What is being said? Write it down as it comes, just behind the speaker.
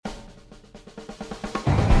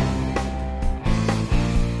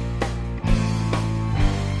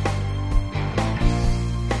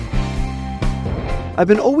I've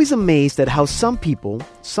been always amazed at how some people,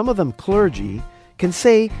 some of them clergy, can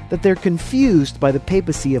say that they're confused by the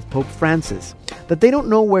papacy of Pope Francis, that they don't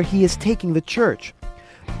know where he is taking the church.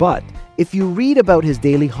 But if you read about his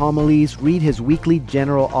daily homilies, read his weekly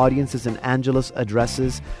general audiences and Angelus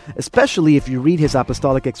addresses, especially if you read his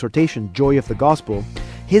apostolic exhortation, Joy of the Gospel,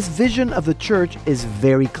 his vision of the church is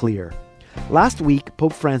very clear. Last week,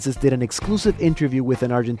 Pope Francis did an exclusive interview with an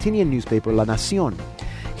Argentinian newspaper, La Nación.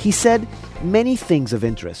 He said many things of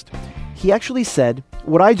interest. He actually said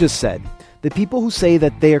what I just said. The people who say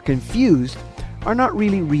that they are confused are not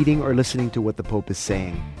really reading or listening to what the Pope is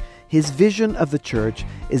saying. His vision of the church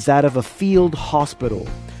is that of a field hospital.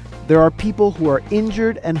 There are people who are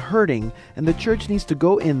injured and hurting, and the church needs to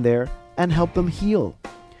go in there and help them heal.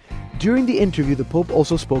 During the interview, the Pope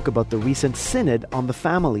also spoke about the recent synod on the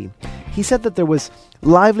family. He said that there was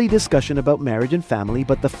lively discussion about marriage and family,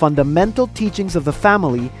 but the fundamental teachings of the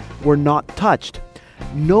family were not touched.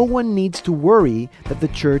 No one needs to worry that the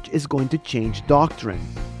church is going to change doctrine.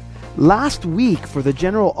 Last week, for the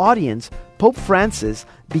general audience, Pope Francis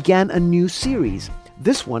began a new series,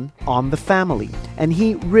 this one on the family, and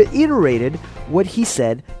he reiterated what he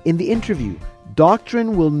said in the interview.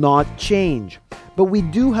 Doctrine will not change, but we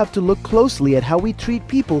do have to look closely at how we treat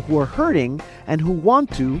people who are hurting and who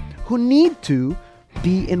need to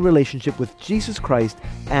be in relationship with Jesus Christ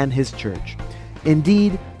and his church.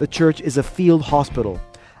 Indeed, the church is a field hospital.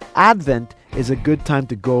 Advent is a good time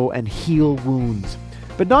to go and heal wounds,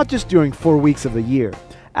 but not just during 4 weeks of the year.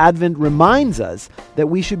 Advent reminds us that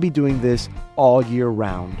we should be doing this all year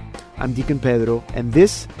round. I'm Deacon Pedro, and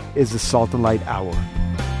this is the Salt and Light Hour.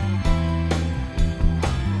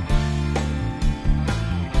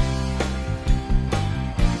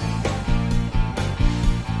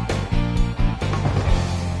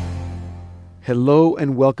 Hello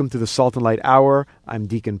and welcome to the Salt and Light Hour. I'm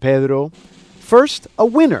Deacon Pedro. First, a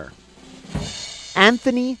winner.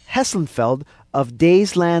 Anthony Heslenfeld of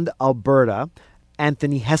Daysland, Alberta.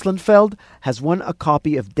 Anthony Heslenfeld has won a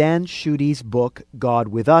copy of Dan Schuete's book, God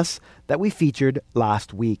With Us, that we featured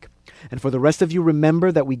last week. And for the rest of you, remember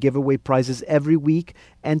that we give away prizes every week.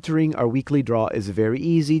 Entering our weekly draw is very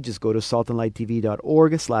easy. Just go to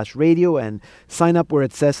saltandlighttv.org/radio and sign up where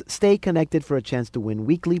it says Stay Connected for a chance to win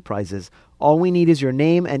weekly prizes. All we need is your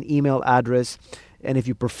name and email address. And if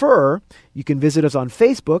you prefer, you can visit us on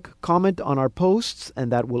Facebook, comment on our posts,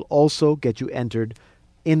 and that will also get you entered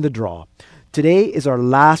in the draw. Today is our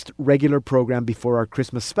last regular program before our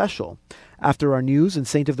Christmas special. After our news and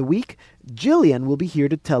Saint of the Week, Jillian will be here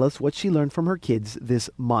to tell us what she learned from her kids this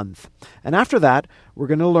month. And after that, we're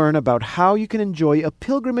going to learn about how you can enjoy a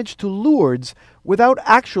pilgrimage to Lourdes without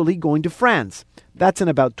actually going to France. That's in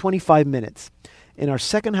about 25 minutes. In our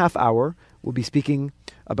second half hour, we'll be speaking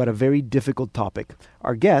about a very difficult topic.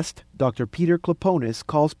 Our guest, Dr. Peter Kloponis,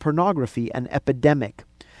 calls pornography an epidemic.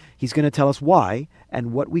 He's going to tell us why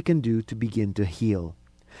and what we can do to begin to heal.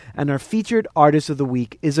 And our featured artist of the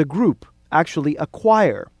week is a group, actually a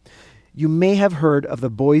choir. You may have heard of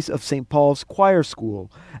the Boys of St. Paul's Choir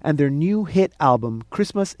School and their new hit album,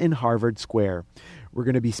 Christmas in Harvard Square. We're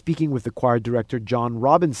going to be speaking with the choir director, John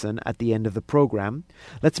Robinson, at the end of the program.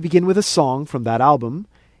 Let's begin with a song from that album.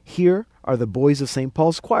 Here are the Boys of St.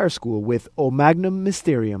 Paul's Choir School with O Magnum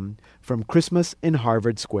Mysterium from Christmas in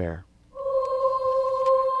Harvard Square.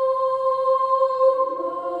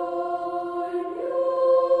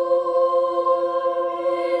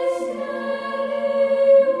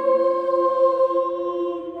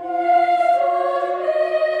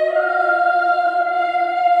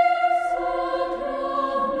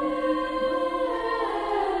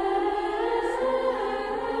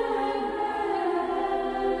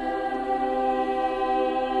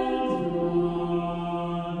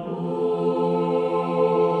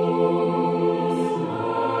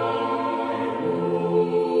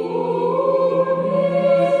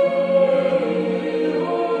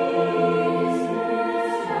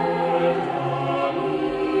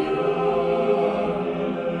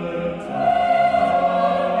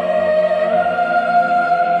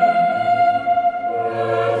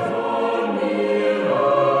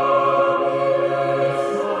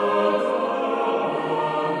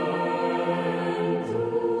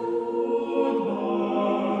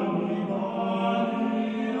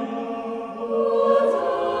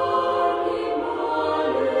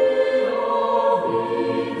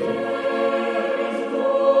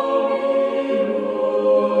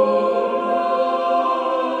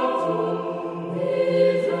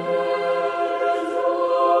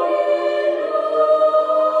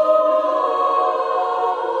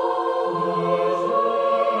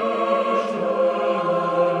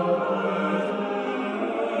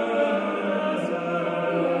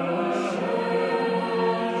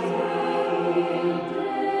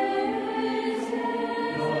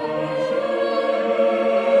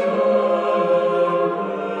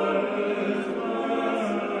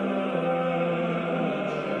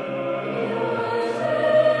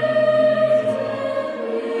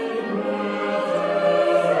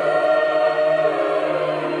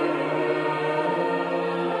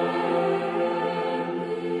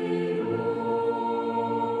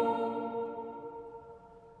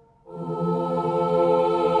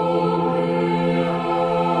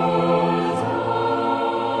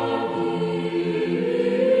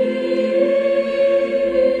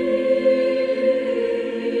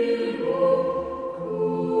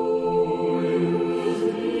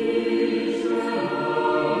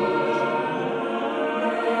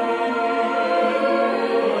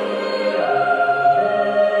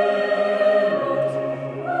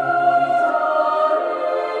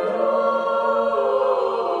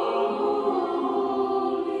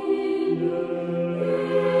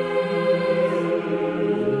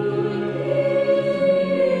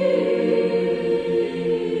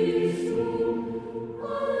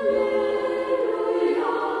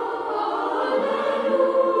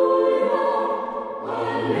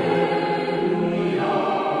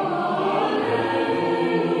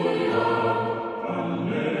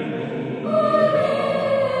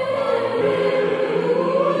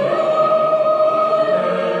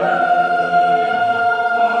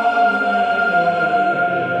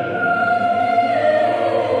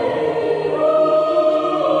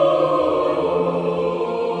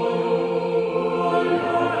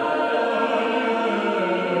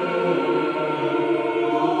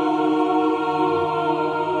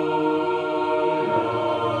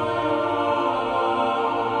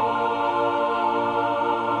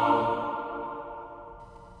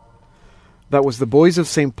 That was the Boys of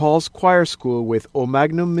St. Paul's Choir School with O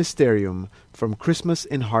Magnum Mysterium from Christmas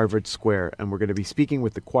in Harvard Square. And we're going to be speaking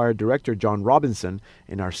with the choir director, John Robinson,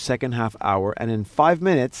 in our second half hour. And in 5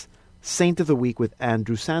 minutes, Saint of the Week with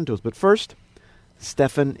Andrew Santos. But first,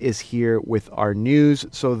 Stefan is here with our news.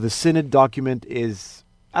 So the Synod document is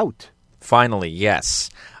out. Finally, yes.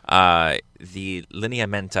 The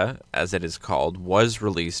Lineamenta, as it is called, was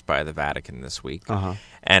released by the Vatican this week.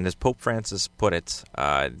 And as Pope Francis put it,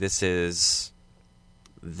 these are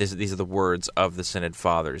the words of the Synod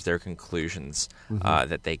Fathers, their conclusions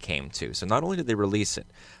that they came to. So not only did they release it,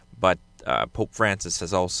 but Pope Francis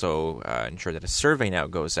has also ensured that a survey now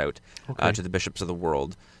goes out to the bishops of the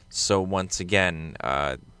world. So once again,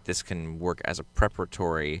 this can work as a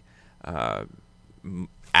preparatory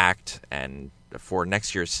act and for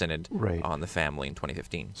next year's synod on the family in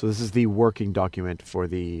 2015. So this is the working document for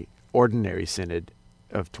the ordinary synod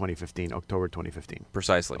of 2015, October 2015.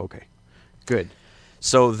 Precisely. Okay, good.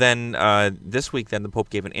 So then this week, then the Pope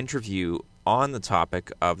gave an interview on the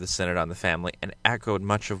topic of the synod on the family and echoed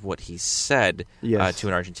much of what he said to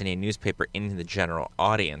an Argentinian newspaper in the general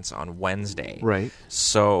audience on Wednesday. Right.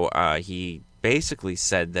 So he basically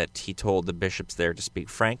said that he told the bishops there to speak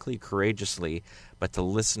frankly, courageously, but to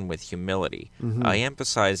listen with humility. He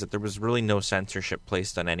emphasized that there was really no censorship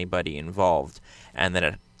placed on anybody involved, and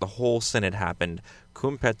that the whole synod happened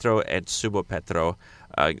cum petro et subo petro,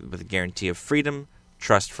 with a guarantee of freedom,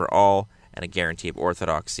 trust for all, and a guarantee of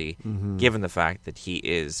orthodoxy, given the fact that he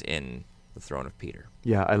is in the throne of Peter.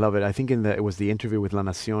 Yeah, I love it. I think it was the interview with La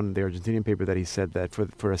Nación, the Argentinian paper, that he said that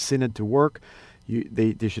for a synod to work,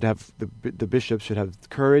 they should have the bishops should have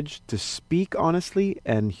courage to speak honestly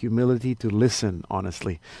and humility to listen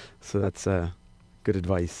honestly. So that's good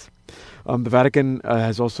advice. The Vatican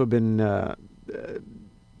has also been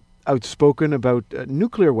outspoken about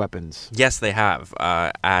nuclear weapons. Yes, they have.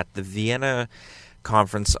 At the Vienna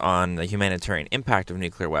Conference on the Humanitarian Impact of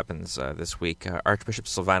Nuclear Weapons this week, Archbishop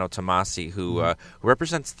Silvano Tomasi, who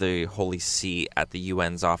represents the Holy See at the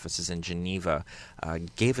UN's offices in Geneva,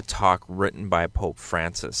 gave a talk written by Pope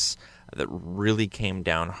Francis that really came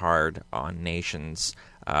down hard on nations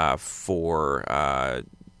for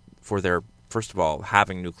their, first of all,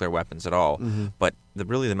 having nuclear weapons at all, but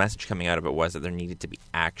the message coming out of it was that there needed to be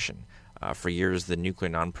action. For years, the Nuclear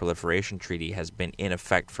Non-Proliferation Treaty has been in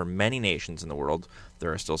effect for many nations in the world.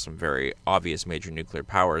 There are still some very obvious major nuclear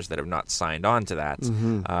powers that have not signed on to that.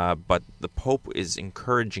 But the Pope is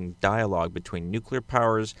encouraging dialogue between nuclear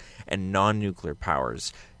powers and non-nuclear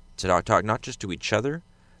powers to talk not just to each other,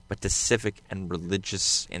 but to civic and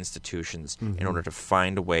religious institutions in order to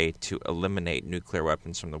find a way to eliminate nuclear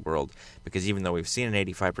weapons from the world. Because even though we've seen an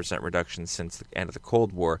 85% reduction since the end of the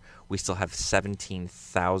Cold War, we still have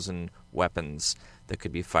 17,000 weapons that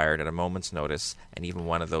could be fired at a moment's notice, and even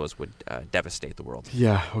one of those would devastate the world.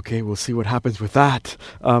 Yeah, okay, we'll see what happens with that.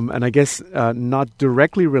 And I guess not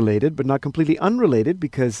directly related, but not completely unrelated,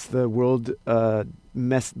 because the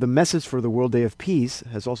message for the World Day of Peace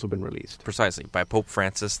has also been released. Precisely, by Pope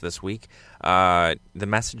Francis this week. The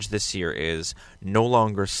message this year is no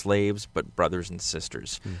longer slaves, but brothers and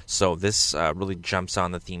sisters. So this really jumps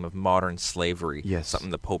on the theme of modern slavery, something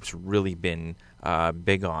the Pope's really been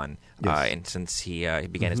big on. And since he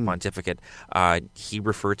began his pontificate, he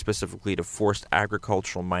referred specifically to forced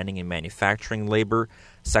agricultural, mining, and manufacturing labor,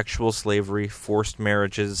 sexual slavery, forced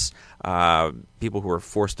marriages, people who were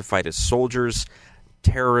forced to fight as soldiers,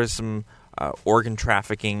 terrorism, organ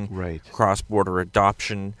trafficking, cross-border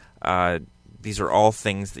adoption. These are all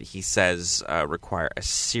things that he says require a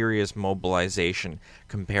serious mobilization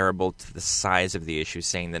comparable to the size of the issue,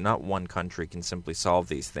 saying that not one country can simply solve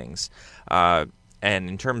these things. And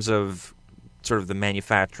in terms of sort of the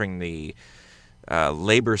manufacturing, the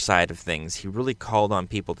labor side of things, he really called on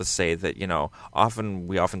people to say that,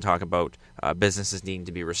 we often talk about businesses needing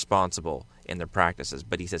to be responsible in their practices,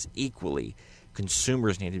 but he says equally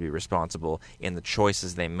consumers need to be responsible in the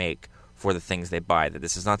choices they make for the things they buy, that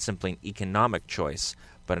this is not simply an economic choice,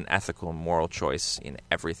 but an ethical and moral choice in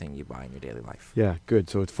everything you buy in your daily life. Yeah, good.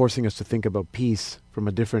 So it's forcing us to think about peace from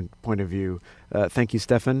a different point of view. Thank you,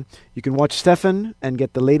 Stefan. You can watch Stefan and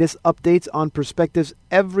get the latest updates on Perspectives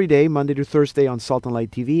every day, Monday to Thursday on Salt and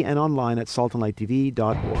Light TV and online at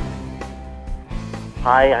saltandlighttv.org.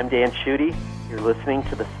 Hi, I'm Dan Schutte. You're listening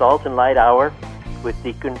to the Salt and Light Hour with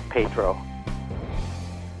Deacon Pedro.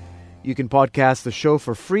 You can podcast the show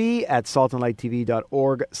for free at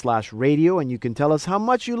saltandlighttv.org/radio, and you can tell us how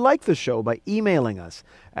much you like the show by emailing us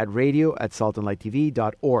at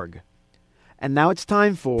radio@saltandlighttv.org. And now it's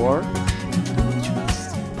time for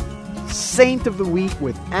Saint of the Week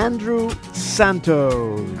with Andrew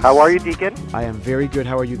Santos. How are you, Deacon? I am very good.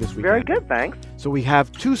 How are you this week? Very good, thanks. So we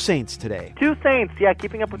have two saints today. Two saints, yeah,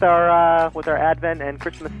 keeping up with our Advent and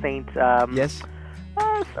Christmas saint. Yes.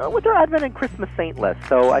 With our Advent and Christmas saint list.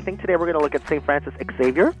 So I think today we're going to look at St. Francis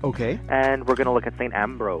Xavier. Okay. And we're going to look at St.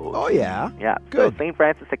 Ambrose. Oh, yeah. Yeah. Good. So St.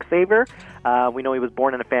 Francis Xavier, we know he was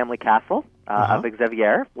born in a family castle of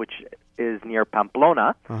Xavier, which is near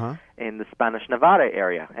Pamplona in the Spanish Nevada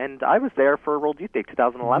area. And I was there for World Youth Day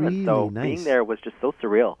 2011. Really so nice. Being there was just so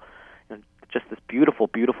surreal. And just this beautiful,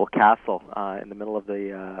 beautiful castle in the middle of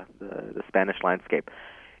the Spanish landscape.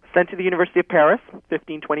 Sent to the University of Paris,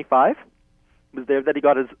 1525. It was there that he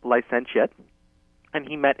got his licentiate. And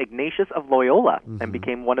he met Ignatius of Loyola and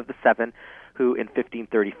became one of the seven who, in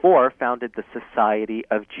 1534, founded the Society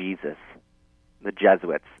of Jesus, the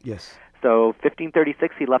Jesuits. Yes. So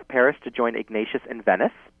 1536, he left Paris to join Ignatius in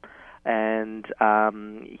Venice, and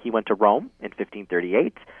he went to Rome in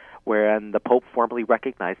 1538, wherein the Pope formally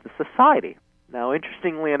recognized the society. Now,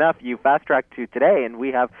 interestingly enough, you fast-track to today, and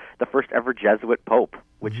we have the first ever Jesuit Pope,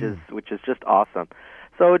 which is just awesome.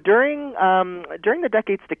 So during the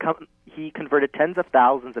decades to come, he converted tens of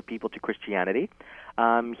thousands of people to Christianity.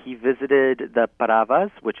 He visited the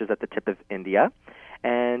Paravas, which is at the tip of India.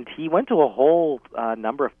 And he went to a whole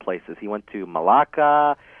number of places. He went to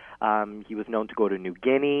Malacca. He was known to go to New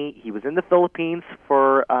Guinea. He was in the Philippines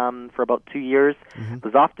for about 2 years.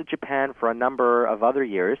 Was off to Japan for a number of other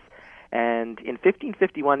years. And in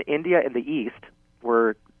 1551, India and the East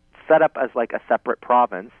were set up as like a separate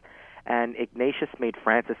province. And Ignatius made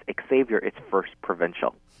Francis Xavier its first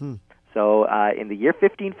provincial. So in the year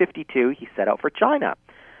 1552, he set out for China.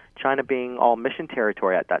 China being all mission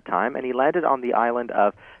territory at that time, and he landed on the island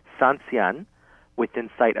of Sanxian within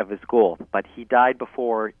sight of his goal. But he died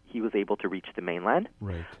before he was able to reach the mainland.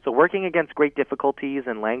 Right. So working against great difficulties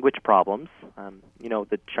and language problems,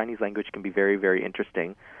 the Chinese language can be very, very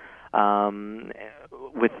interesting.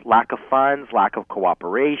 With lack of funds, lack of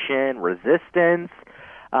cooperation, resistance,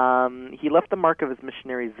 he left the mark of his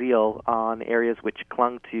missionary zeal on areas which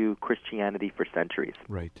clung to Christianity for centuries.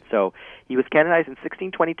 Right. So he was canonized in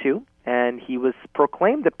 1622, and he was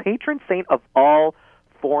proclaimed the patron saint of all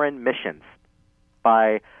foreign missions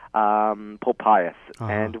by Pope Pius.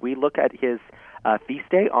 And we look at his feast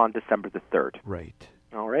day on December the 3rd. Right.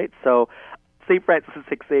 All right. So St. Francis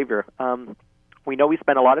Xavier, we know he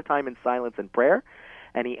spent a lot of time in silence and prayer,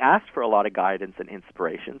 and he asked for a lot of guidance and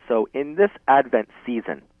inspiration. So in this Advent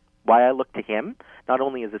season, why I look to him, not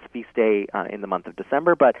only is his feast day in the month of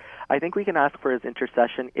December, but I think we can ask for his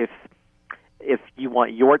intercession if you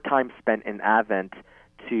want your time spent in Advent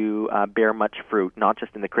to bear much fruit, not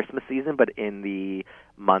just in the Christmas season, but in the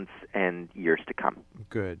months and years to come.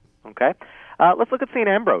 Good. Okay? Let's look at St.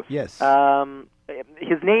 Ambrose. Yes.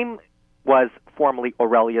 His name was formerly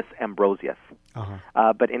Aurelius Ambrosius.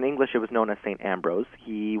 But in English it was known as St. Ambrose.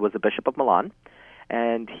 He was a bishop of Milan,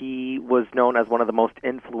 and he was known as one of the most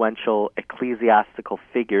influential ecclesiastical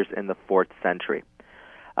figures in the 4th century.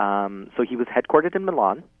 So he was headquartered in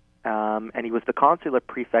Milan, and he was the consular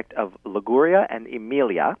prefect of Liguria and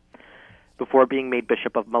Emilia before being made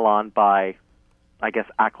bishop of Milan by, I guess,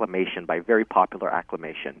 acclamation, by very popular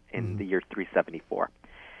acclamation in the year 374.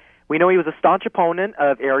 We know he was a staunch opponent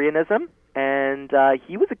of Arianism, and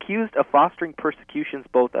he was accused of fostering persecutions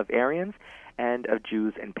both of Arians and of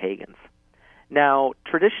Jews and pagans. Now,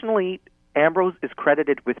 traditionally, Ambrose is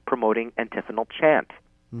credited with promoting antiphonal chant.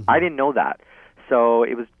 I didn't know that, so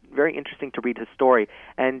it was very interesting to read his story.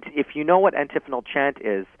 And if you know what antiphonal chant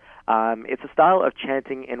is, it's a style of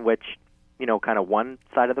chanting in which, kind of one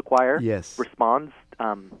side of the choir responds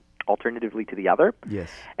alternatively to the other. Yes.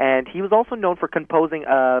 And he was also known for composing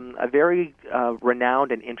a very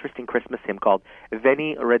renowned and interesting Christmas hymn called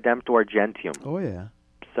Veni Redemptor Gentium. Oh, yeah.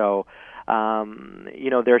 So,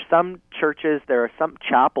 there are some churches, there are some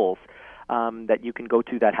chapels that you can go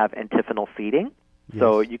to that have antiphonal seating. Yes.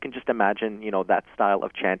 So you can just imagine, that style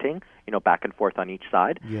of chanting, back and forth on each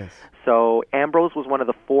side. Yes. So Ambrose was one of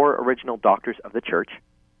the 4 original doctors of the church,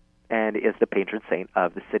 and is the patron saint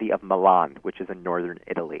of the city of Milan, which is in northern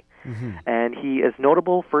Italy. And he is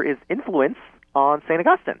notable for his influence on St.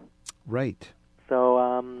 Augustine. Right.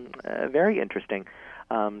 So very interesting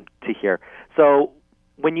to hear. So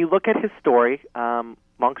when you look at his story,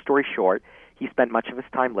 long story short, he spent much of his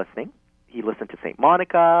time listening. He listened to St.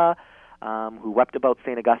 Monica, who wept about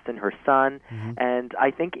St. Augustine, her son. And I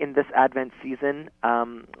think in this Advent season,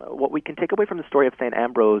 what we can take away from the story of St.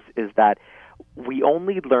 Ambrose is that we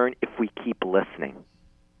only learn if we keep listening.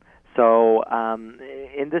 So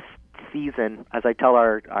in this season, as I tell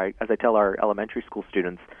our elementary school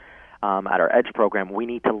students, at our EDGE program, we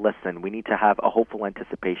need to listen. We need to have a hopeful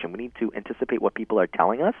anticipation. We need to anticipate what people are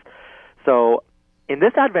telling us. So in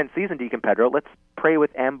this Advent season, Deacon Pedro, let's pray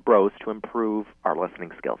with Ambrose to improve our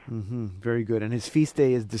listening skills. Mm-hmm. Very good. And his feast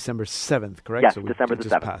day is December 7th, correct? Yes, so December the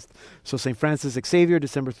 7th. Passed. So St. Francis Xavier,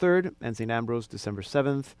 December 3rd, and St. Ambrose, December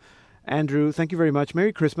 7th. Andrew, thank you very much.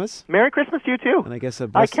 Merry Christmas. Merry Christmas to you, too. And I guess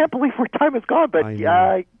I can't believe where time has gone, but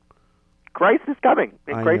Christ is coming,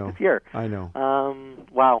 and Christ is here. I know.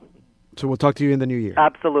 Wow. So we'll talk to you in the new year.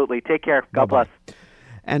 Absolutely. Take care. God bless.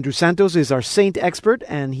 Andrew Santos is our saint expert,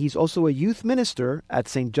 and he's also a youth minister at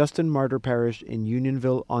St. Justin Martyr Parish in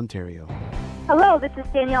Unionville, Ontario. Hello, this is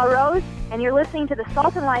Danielle Rose, and you're listening to the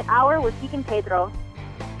Salt and Light Hour with Deacon Pedro.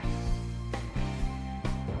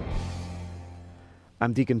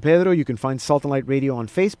 I'm Deacon Pedro. You can find Salt and Light Radio on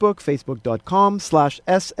Facebook,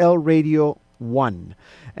 facebook.com/slradio1.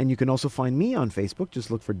 And you can also find me on Facebook.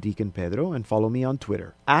 Just look for Deacon Pedro and follow me on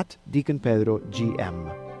Twitter at Deacon Pedro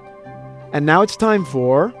GM. And now it's time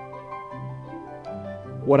for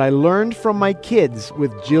What I Learned from My Kids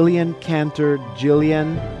with Jillian Cantor.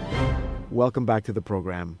 Jillian, welcome back to the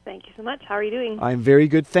program. Thank you so much. How are you doing? I'm very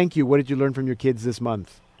good, thank you. What did you learn from your kids this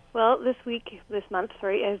month? Well, this month,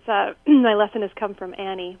 is my lesson has come from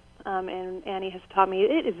Annie, and Annie has taught me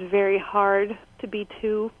it is very hard to be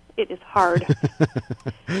two. It is hard.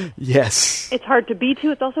 Yes. It's hard to be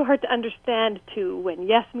two. It's also hard to understand two, when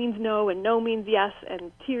yes means no and no means yes,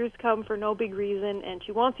 and tears come for no big reason, and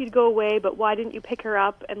she wants you to go away, but why didn't you pick her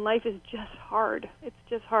up? And life is just hard. It's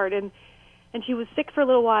just hard. And she was sick for a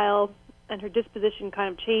little while, and her disposition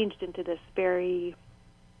kind of changed into this very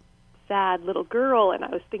sad little girl, and I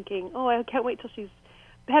was thinking, I can't wait till she's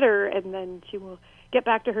better, and then she will get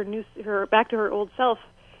back to her old self.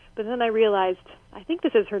 But then I realized, I think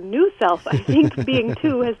this is her new self. I think being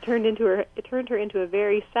two has turned her into a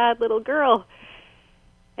very sad little girl,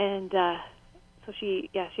 and so she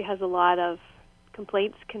has a lot of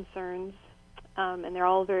complaints, concerns, and they're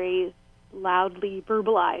all very loudly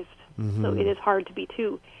verbalized. Mm-hmm. So it is hard to be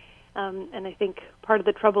two, and I think part of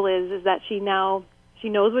the trouble is that she knows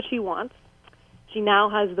what she wants. She now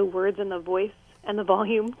has the words and the voice and the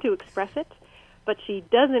volume to express it, but she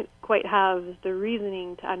doesn't quite have the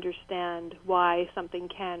reasoning to understand why something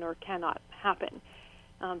can or cannot happen.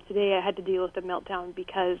 Today I had to deal with a meltdown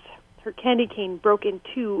because her candy cane broke in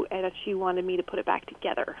two, and she wanted me to put it back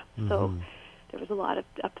together. Mm-hmm. So there was a lot of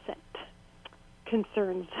upset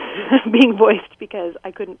concerns being voiced because I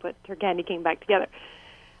couldn't put her candy cane back together.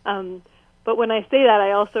 But when I say that,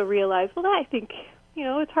 I also realize, I think,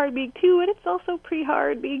 it's hard being two, and it's also pretty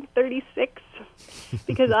hard being 36,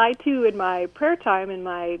 because I, too, in my prayer time, in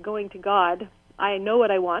my going to God, I know what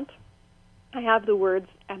I want. I have the words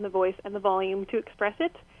and the voice and the volume to express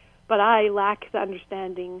it, but I lack the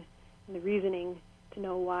understanding and the reasoning to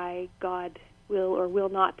know why God will or will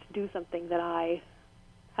not do something that I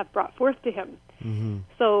have brought forth to Him. Mm-hmm.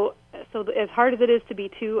 So as hard as it is to be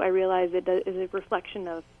two, I realize it is a reflection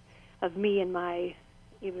of me and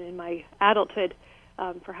even in my adulthood,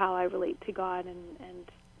 for how I relate to God and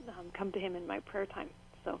come to Him in my prayer time.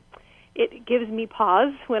 So it gives me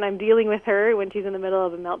pause when I'm dealing with her, when she's in the middle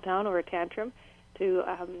of a meltdown or a tantrum, to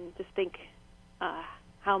just think,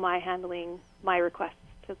 how am I handling my requests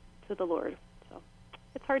to the Lord? So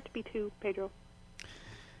it's hard to be two, Pedro.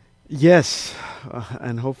 Yes,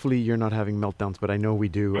 and hopefully you're not having meltdowns, but I know we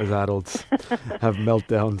do as adults have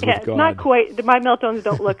meltdowns with God. Not quite. My meltdowns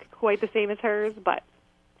don't look quite the same as hers, but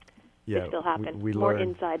they still happen. We more learn,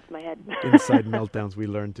 inside my head. Inside meltdowns, we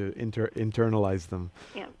learn to internalize them.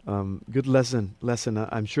 Yeah. Good lesson.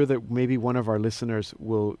 I'm sure that maybe one of our listeners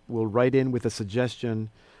will write in with a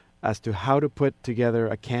suggestion as to how to put together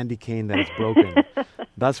a candy cane that is broken.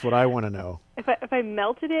 That's what I want to know. If I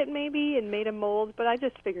melted it maybe and made a mold, but I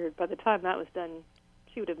just figured by the time that was done,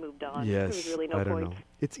 she would have moved on. Yes, there was really no I don't point. know.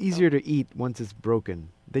 It's easier to eat once it's broken.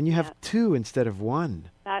 Then you have two instead of one.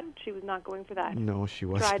 That she was not going for that. No, she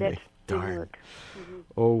wasn't. Tried it. Darn. Didn't work. Mm-hmm.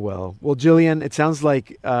 Oh, well. Well, Jillian, it sounds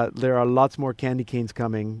like there are lots more candy canes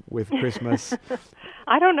coming with Christmas.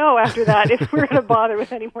 I don't know after that if we're going to bother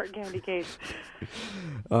with any more candy canes.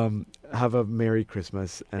 Have a Merry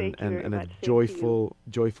Christmas and a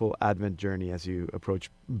joyful Advent journey as you approach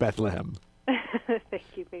Bethlehem. Thank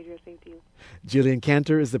you, Pedro. Same to you. Jillian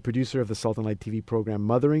Cantor is the producer of the Salt and Light TV program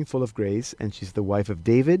Mothering Full of Grace, and she's the wife of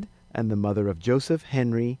David and the mother of Joseph,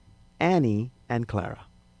 Henry, Annie, and Clara.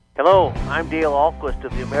 Hello, I'm Dale Ahlquist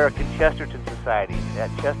of the American Chesterton Society, that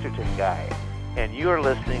Chesterton guy, and you're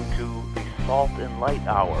listening to the Salt and Light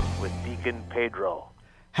Hour with Deacon Pedro.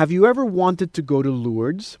 Have you ever wanted to go to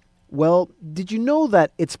Lourdes? Well, did you know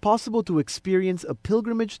that it's possible to experience a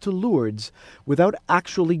pilgrimage to Lourdes without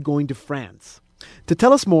actually going to France? To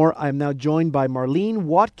tell us more, I am now joined by Marlene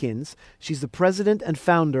Watkins. She's the president and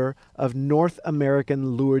founder of North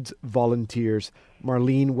American Lourdes Volunteers.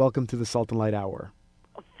 Marlene, welcome to the Salt and Light Hour.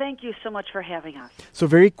 Thank you so much for having us. So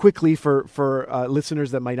very quickly, for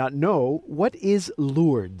listeners that might not know, what is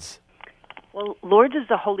Lourdes? Well, Lourdes is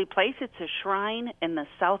a holy place. It's a shrine in the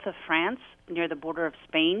south of France, near the border of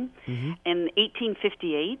Spain. Mm-hmm. In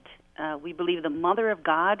 1858, we believe the Mother of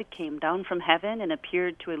God came down from heaven and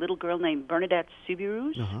appeared to a little girl named Bernadette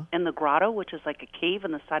Soubirous in the grotto, which is like a cave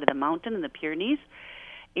on the side of the mountain in the Pyrenees.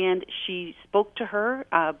 And she spoke to her,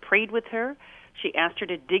 prayed with her. She asked her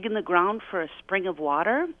to dig in the ground for a spring of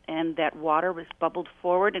water, and that water was bubbled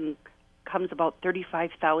forward and comes about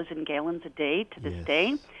 35,000 gallons a day to this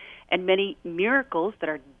day. And many miracles that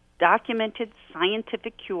are documented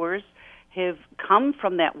scientific cures have come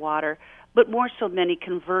from that water, but more so many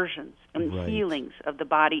conversions and healings of the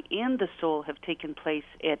body and the soul have taken place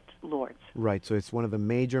at Lourdes. Right, so it's one of the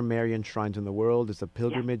major Marian shrines in the world. It's a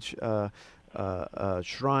pilgrimage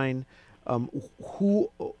shrine. Who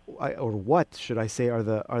or what should I say are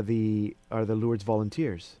the Lourdes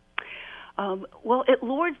volunteers? Well, at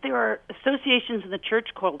Lourdes there are associations in the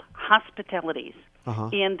church called hospitalities,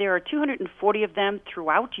 and there are 240 of them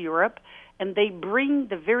throughout Europe, and they bring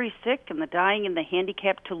the very sick and the dying and the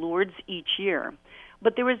handicapped to Lourdes each year.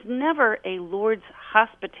 But there was never a Lourdes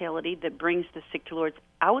hospitality that brings the sick to Lourdes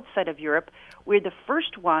outside of Europe. We're the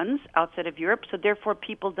first ones outside of Europe, so therefore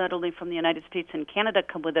people not only from the United States and Canada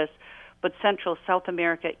come with us, but Central, South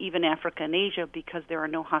America, even Africa and Asia, because there are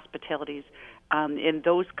no hospitalities in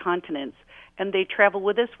those continents. And they travel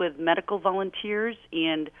with us with medical volunteers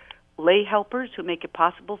and lay helpers who make it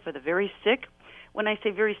possible for the very sick. When I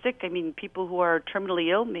say very sick, I mean people who are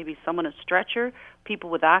terminally ill, maybe someone on a stretcher, people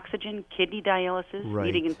with oxygen, kidney dialysis,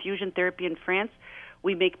 needing infusion therapy in France.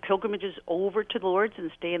 We make pilgrimages over to Lourdes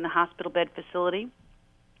and stay in the hospital bed facility.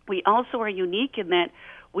 We also are unique in that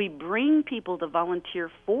we bring people to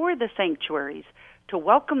volunteer for the sanctuaries to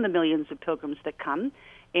welcome the millions of pilgrims that come.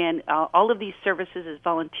 And all of these services as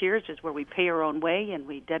volunteers is where we pay our own way, and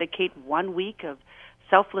we dedicate 1 week of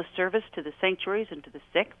selfless service to the sanctuaries and to the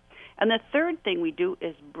sick. And the third thing we do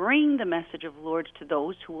is bring the message of Lourdes to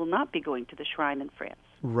those who will not be going to the shrine in France.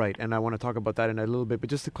 Right, and I want to talk about that in a little bit. But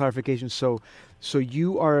just a clarification, so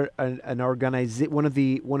you are one of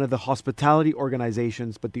the hospitality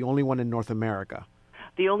organizations, but the only one in North America.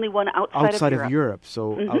 The only one outside of Europe.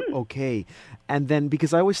 So okay, and then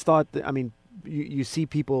because I always thought that, I mean, you see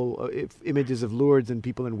people images of Lourdes and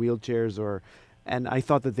people in wheelchairs and I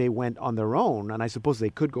thought that they went on their own, and I suppose they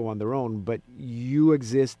could go on their own, but you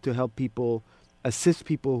exist to help people, assist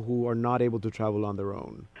people who are not able to travel on their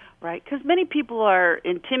own. Right, because many people are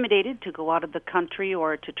intimidated to go out of the country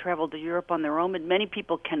or to travel to Europe on their own, and many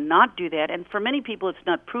people cannot do that. And for many people, it's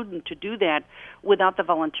not prudent to do that without the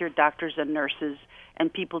volunteer doctors and nurses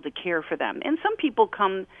and people to care for them. And some people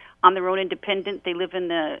come on their own independent. They live in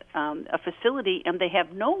a facility, and they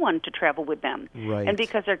have no one to travel with them. Right. And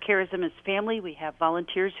because our charism is family, we have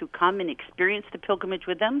volunteers who come and experience the pilgrimage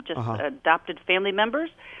with them, just adopted family members.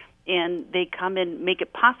 And they come and make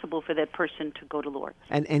it possible for that person to go to Lourdes.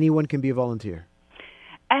 And anyone can be a volunteer?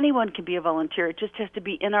 Anyone can be a volunteer. It just has to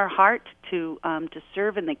be in our heart to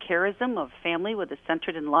serve in the charism of family with a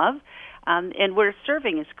centered in love. And we're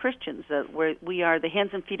serving as Christians. We are the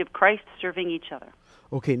hands and feet of Christ serving each other.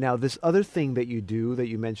 Okay, now this other thing that you do that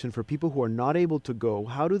you mentioned for people who are not able to go,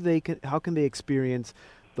 how can they experience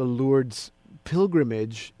the Lourdes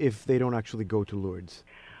pilgrimage if they don't actually go to Lourdes?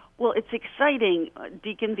 Well, it's exciting,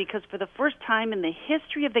 Deacon, because for the first time in the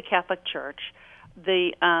history of the Catholic Church,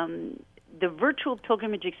 the virtual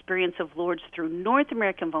pilgrimage experience of Lourdes through North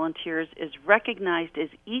American volunteers is recognized as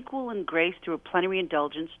equal in grace through a plenary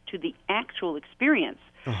indulgence to the actual experience.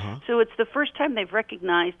 So it's the first time they've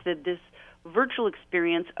recognized that this virtual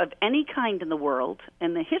experience of any kind in the world,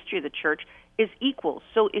 in the history of the Church, is equal.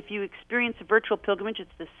 So if you experience a virtual pilgrimage,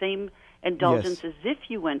 it's the same indulgence as if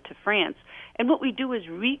you went to France. And what we do is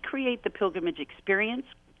recreate the pilgrimage experience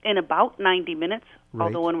in about 90 minutes,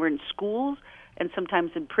 although when we're in schools and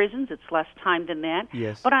sometimes in prisons, it's less time than that.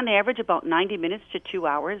 But on average, about 90 minutes to 2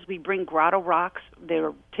 hours. We bring grotto rocks.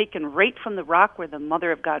 They're taken right from the rock where the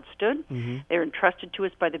Mother of God stood. They're entrusted to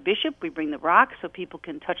us by the bishop. We bring the rock so people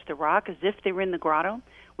can touch the rock as if they were in the grotto.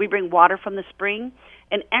 We bring water from the spring,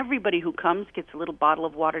 and everybody who comes gets a little bottle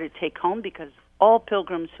of water to take home because all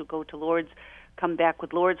pilgrims who go to Lourdes come back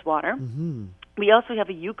with Lourdes water. We also have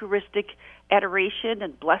a Eucharistic adoration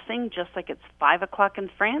and blessing, just like it's 5 o'clock in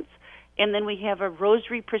France. And then we have a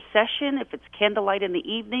rosary procession if it's candlelight in the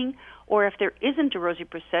evening, or if there isn't a rosary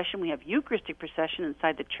procession, we have Eucharistic procession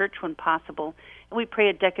inside the church when possible, and we pray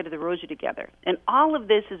a decade of the rosary together. And all of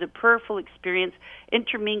this is a prayerful experience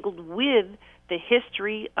intermingled with the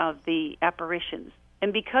history of the apparitions.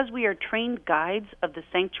 And because we are trained guides of the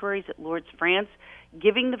sanctuaries at Lourdes, France,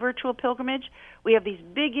 giving the virtual pilgrimage, we have these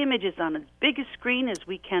big images on as big a screen as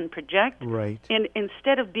we can project. Right. And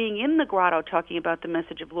instead of being in the grotto talking about the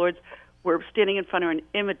message of Lourdes, we're standing in front of an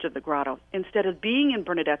image of the grotto. Instead of being in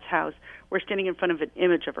Bernadette's house, we're standing in front of an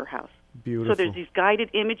image of her house. Beautiful. So there's these guided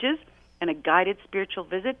images and a guided spiritual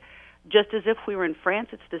visit, just as if we were in France.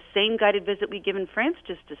 It's the same guided visit we give in France,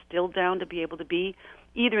 just distilled down to be able to be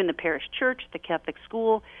either in the parish church, the Catholic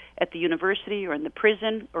school, at the university, or in the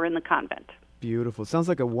prison, or in the convent. Beautiful. Sounds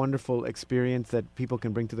like a wonderful experience that people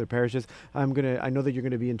can bring to their parishes. I know that you're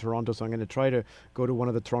going to be in Toronto, so I'm going to try to go to one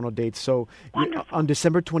of the Toronto dates. So on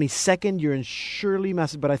December 22nd, you're in Shirley,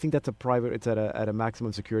 Massachusetts, but I think that's a private. It's at a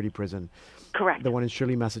maximum security prison. Correct. The one in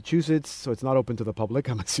Shirley, Massachusetts. So it's not open to the public,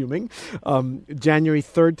 I'm assuming. January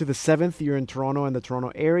 3rd to the 7th, you're in Toronto and the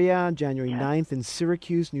Toronto area. January 9th in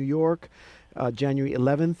Syracuse, New York. January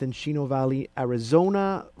 11th in Chino Valley,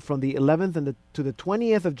 Arizona, from the 11th to the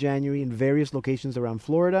 20th of January in various locations around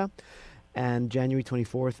Florida, and January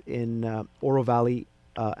 24th in Oro Valley,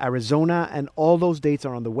 Arizona. And all those dates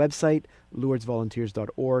are on the website,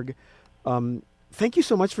 lourdesvolunteers.org. Thank you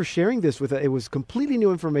so much for sharing this with us. It was completely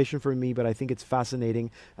new information for me, but I think it's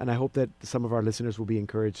fascinating, and I hope that some of our listeners will be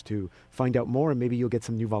encouraged to find out more, and maybe you'll get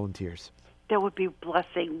some new volunteers. That would be a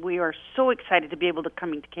blessing. We are so excited to be able to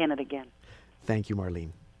come to Canada again. Thank you,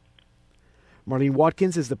 Marlene. Marlene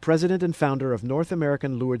Watkins is the president and founder of North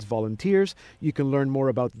American Lourdes Volunteers. You can learn more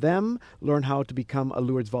about them, learn how to become a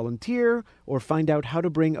Lourdes volunteer, or find out how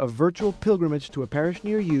to bring a virtual pilgrimage to a parish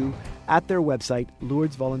near you at their website,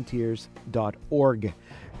 lourdesvolunteers.org.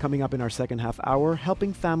 Coming up in our second half hour,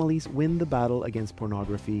 helping families win the battle against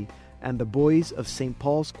pornography and the boys of St.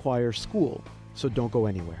 Paul's Choir School. So don't go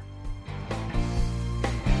anywhere.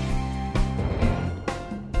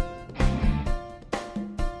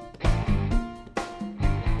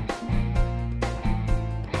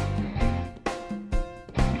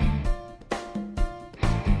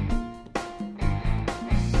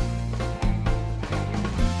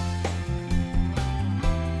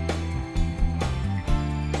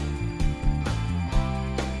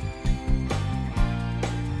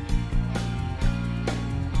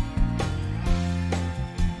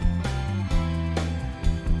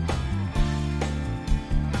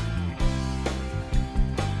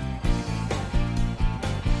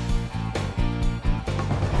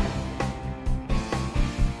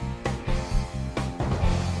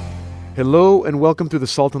 Hello and welcome to the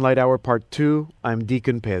Salt and Light Hour Part 2. I'm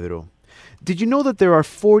Deacon Pedro. Did you know that there are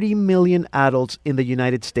 40 million adults in the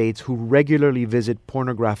United States who regularly visit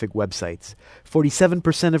pornographic websites?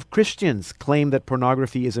 47% of Christians claim that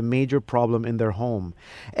pornography is a major problem in their home.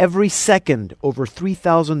 Every second, over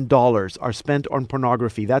 $3,000 are spent on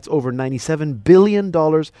pornography. That's over $97 billion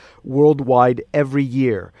worldwide every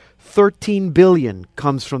year. $13 billion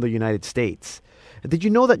comes from the United States. Did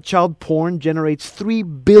you know that child porn generates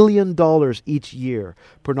 $3 billion each year?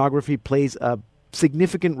 Pornography plays a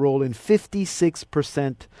significant role in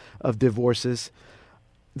 56% of divorces.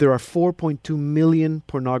 There are 4.2 million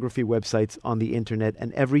pornography websites on the internet,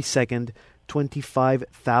 and every second,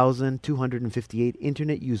 25,258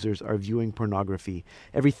 internet users are viewing pornography.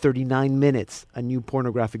 Every 39 minutes, a new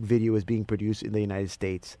pornographic video is being produced in the United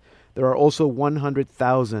States. There are also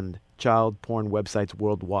 100,000 child porn websites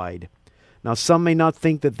worldwide. Now, some may not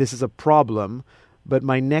think that this is a problem, but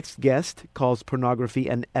my next guest calls pornography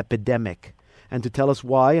an epidemic. And to tell us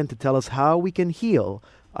why and to tell us how we can heal,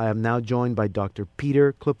 I am now joined by Dr.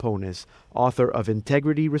 Peter Kloponis, author of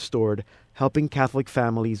Integrity Restored, Helping Catholic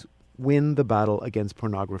Families Win the Battle Against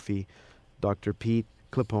Pornography. Dr. Pete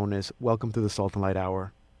Kloponis, welcome to the Salt and Light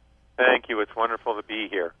Hour. Thank you. It's wonderful to be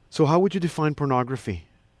here. So how would you define pornography?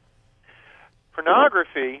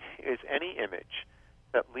 Pornography is any image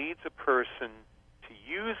that leads a person to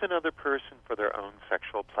use another person for their own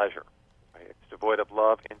sexual pleasure. Right? It's devoid of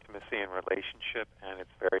love, intimacy, and relationship, and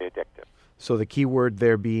it's very addictive. So the key word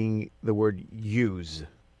there being the word use.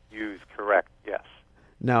 Use, correct, yes.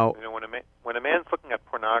 Now, when a man's looking at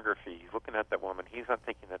pornography, he's looking at that woman, he's not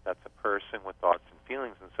thinking that that's a person with thoughts and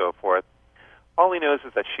feelings and so forth. All he knows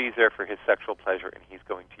is that she's there for his sexual pleasure, and he's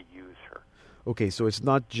going to use her. Okay, so it's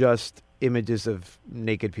not just images of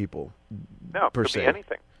naked people. No, it per could se. be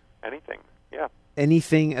anything. Anything, yeah.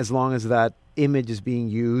 Anything as long as that image is being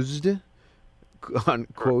used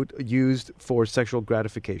unquote, used for sexual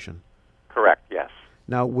gratification. Correct, yes.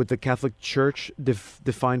 Now, would the Catholic Church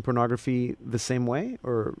define pornography the same way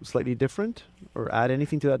or slightly different or add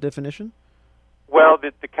anything to that definition? Well,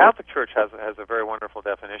 the Catholic Church has a very wonderful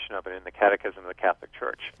definition of it in the Catechism of the Catholic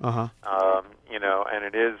Church. Uh-huh.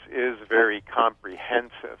 And it is very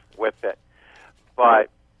comprehensive with it. But,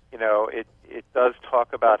 it does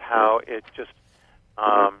talk about how it just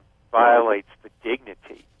violates the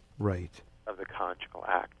dignity of the conjugal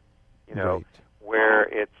act, where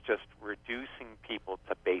it's just reducing people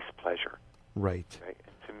to base pleasure. Right. And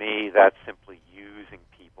to me, that's simply using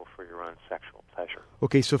people for your own sexual pleasure.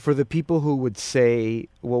 Okay, so for the people who would say,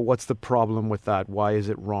 well, what's the problem with that? Why is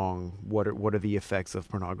it wrong? What are the effects of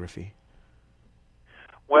pornography?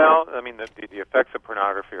 Well, I mean, the effects of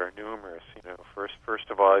pornography are numerous. First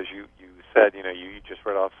of all, as you said, you just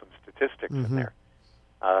read off some statistics in there.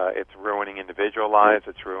 It's ruining individual lives.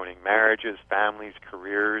 It's ruining marriages, families,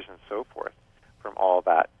 careers, and so forth from all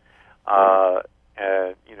that. And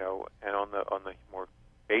on the more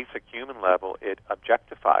basic human level, it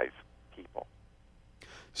objectifies people.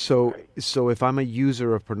 So if I'm a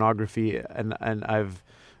user of pornography and I've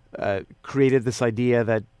created this idea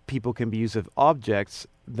that people can be used as objects,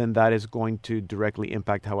 then that is going to directly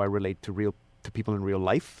impact how I relate to people in real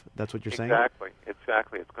life? That's what you're saying? Exactly.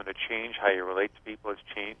 It's going to change how you relate to people. It's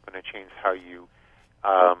going to change how you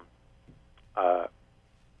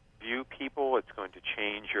view people. It's going to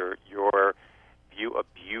change your view of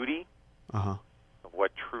beauty, of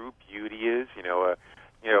what true beauty is.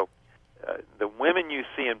 The women you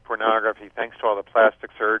see in pornography, thanks to all the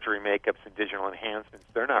plastic surgery, makeups, and digital enhancements,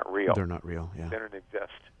 they're not real. They're not real, yeah. They don't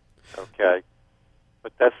exist. Okay?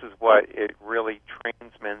 But this is what it really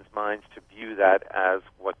trains men's minds to view that as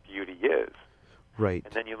what beauty is. Right.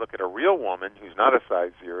 And then you look at a real woman who's not a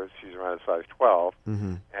size 0, she's around a size 12,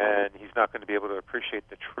 and he's not going to be able to appreciate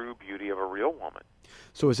the true beauty of a real woman.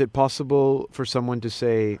 So is it possible for someone to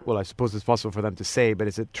say, well, I suppose it's possible for them to say, but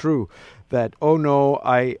is it true that, oh no,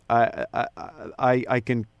 I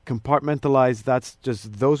can compartmentalize, that's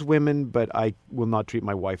just those women, but I will not treat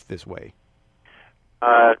my wife this way?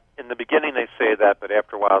 In the beginning they say that, but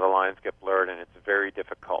after a while the lines get blurred, and it's very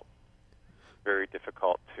difficult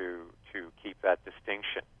to keep that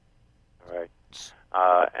distinction. All right?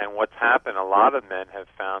 And what's happened, a lot of men have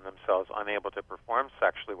found themselves unable to perform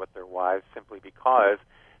sexually with their wives simply because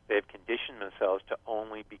they've conditioned themselves to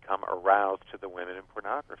only become aroused to the women in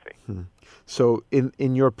pornography. So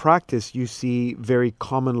in your practice, you see very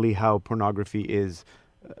commonly how pornography is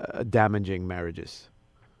damaging marriages.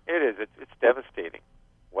 It is. It's devastating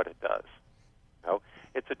what it does.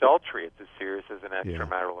 It's adultery. It's as serious as an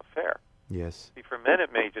extramarital affair. Yes. See, for men,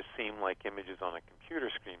 it may just seem like images on a computer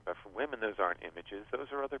screen, but for women, those aren't images; those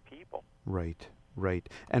are other people. Right.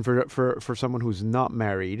 And for someone who's not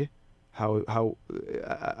married, how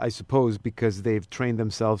I suppose because they've trained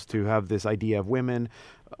themselves to have this idea of women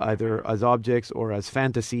either as objects or as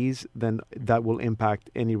fantasies, then that will impact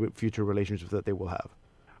any future relationships that they will have.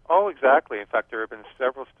 Oh, exactly. In fact, there have been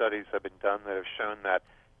several studies that have been done that have shown that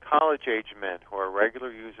college-age men who are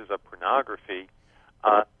regular users of pornography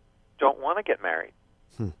don't want to get married.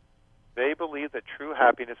 They believe that true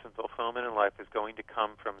happiness and fulfillment in life is going to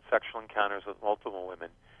come from sexual encounters with multiple women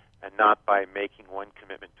and not by making one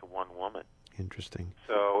commitment to one woman. Interesting.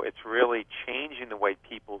 So it's really changing the way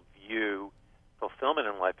people view fulfillment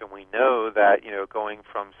in life, and we know that, going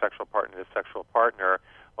from sexual partner to sexual partner,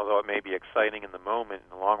 although it may be exciting in the moment,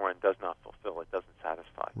 in the long run, does not fulfill. It doesn't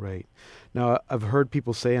satisfy. Right. Now, I've heard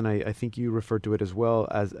people say, and I think you referred to it as well,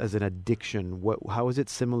 as an addiction. How is it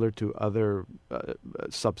similar to other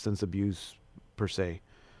substance abuse per se?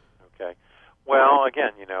 Okay. Well,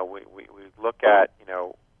 again, we look at,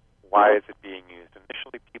 why is it being used?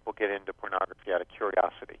 Initially, people get into pornography out of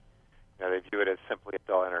curiosity. They view it as simply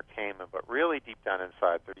adult entertainment, but really deep down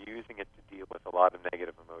inside, they're using it to deal with a lot of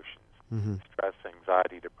negative emotions, stress,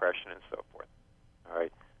 anxiety, depression, and so forth. All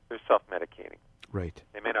right? They're self-medicating. Right.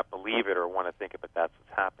 They may not believe it or want to think it, but that's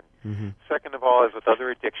what's happened. Second of all, as with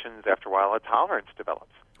other addictions, after a while, a tolerance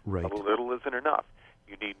develops. Right. A little isn't enough.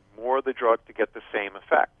 You need more of the drug to get the same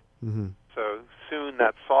effect. So soon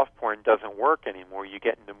that soft porn doesn't work anymore. You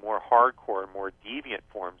get into more hardcore, more deviant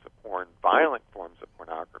forms of porn, violent forms of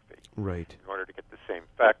pornography. Right. In order to get the same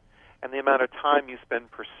effect. And the amount of time you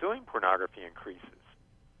spend pursuing pornography increases.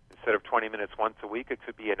 Instead of 20 minutes once a week, it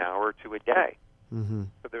could be an hour or two a day.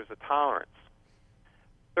 So there's a tolerance.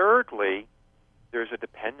 Thirdly, there's a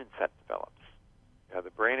dependence that develops.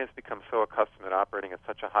 The brain has become so accustomed to operating at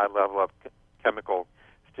such a high level of chemical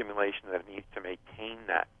stimulation that it needs to maintain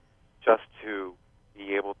that just to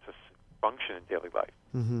be able to function in daily life.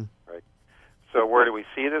 Right? So where do we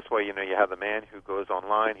see this? Well, you have the man who goes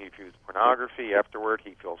online, he views pornography. Afterward,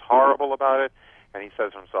 he feels horrible about it, and he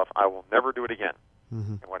says to himself, I will never do it again.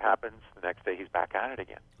 And what happens? The next day, he's back at it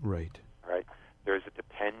again. Right. Right? There's a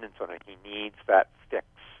dependence on it. He needs that fix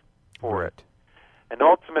for it. And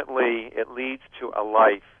ultimately, it leads to a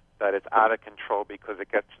life that is out of control because it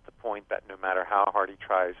gets to the point that no matter how hard he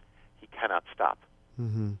tries, he cannot stop.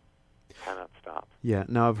 Cannot stop. Yeah.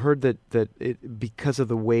 Now, I've heard that because of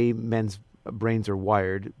the way men's brains are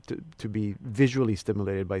wired to be visually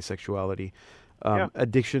stimulated by sexuality,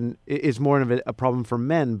 addiction is more of a problem for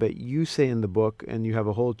men, but you say in the book, and you have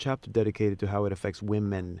a whole chapter dedicated to how it affects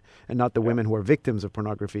women, and not the women who are victims of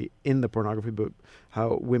pornography in the pornography, but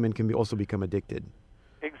how women can also become addicted.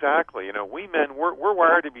 Exactly. We men, we're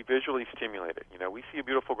wired to be visually stimulated. We see a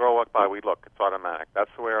beautiful girl walk by, we look. It's automatic. That's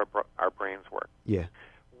the way our brains work. Yeah.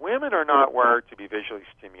 Women are not wired to be visually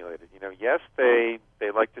stimulated. Yes, they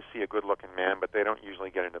like to see a good-looking man, but they don't usually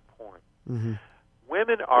get into porn.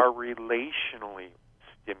 Women are relationally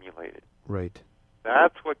stimulated. Right.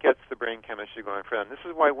 That's what gets the brain chemistry going for them. This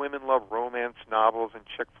is why women love romance novels and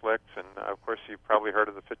chick flicks, and of course you've probably heard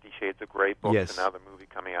of the 50 Shades of Grey books, and now the movie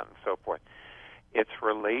coming out and so forth. It's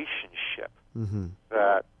relationship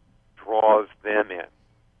that draws them in,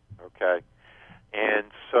 okay?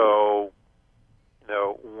 And so,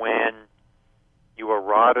 when you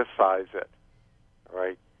eroticize it,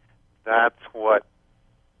 right, that's what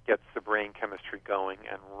gets the brain chemistry going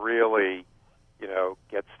and really,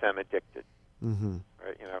 gets them addicted.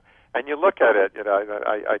 Right? And you look at it,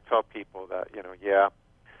 I tell people that,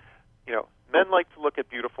 men like to look at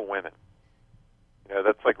beautiful women.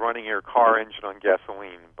 That's like running your car engine on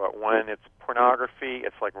gasoline. But when it's pornography,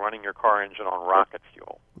 it's like running your car engine on rocket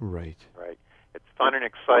fuel. Right. Right. It's fun and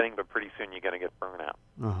exciting, but pretty soon you're going to get burned out.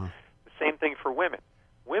 The same thing for women.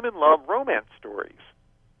 Women love romance stories.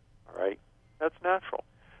 All right? That's natural.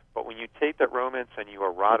 But when you take that romance and you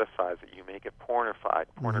eroticize it, you make it pornified,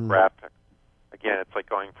 pornographic. Again, it's like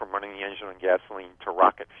going from running the engine on gasoline to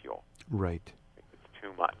rocket fuel. Right. It's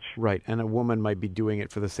too much. Right, and a woman might be doing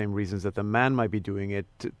it for the same reasons that the man might be doing it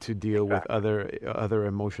to deal with other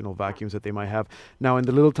emotional vacuums that they might have. Now, in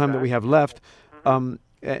the little time that we have left,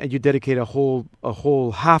 you dedicate a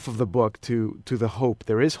whole half of the book to the hope.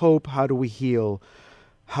 There is hope. How do we heal?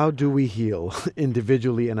 How do we heal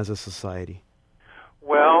individually and as a society?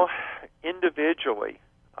 Well, individually,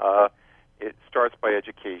 it starts by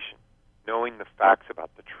education, knowing the facts about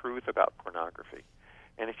the truth about pornography.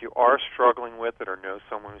 And if you are struggling with it or know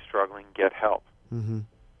someone who's struggling, get help.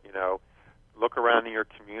 Look around in your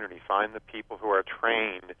community. Find the people who are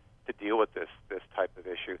trained to deal with this type of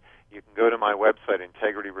issue. You can go to my website,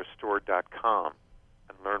 integrityrestored.com,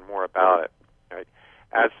 and learn more about it. Right?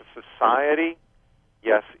 As a society,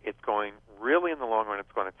 yes, it's going, really in the long run,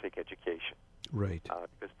 it's going to take education. Right.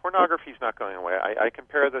 Because pornography is not going away. I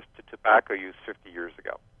compare this to tobacco use 50 years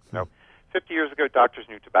ago. 50 years ago, doctors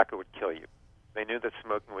knew tobacco would kill you. They knew that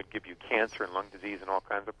smoking would give you cancer and lung disease and all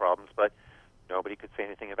kinds of problems, but nobody could say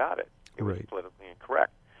anything about it. It was politically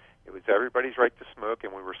incorrect. It was everybody's right to smoke,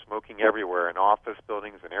 and we were smoking everywhere, in office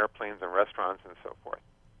buildings and airplanes and restaurants and so forth.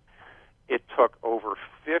 It took over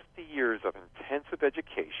 50 years of intensive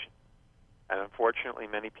education, and unfortunately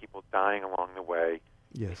many people dying along the way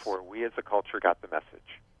before we as a culture got the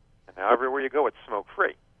message. And now everywhere you go, it's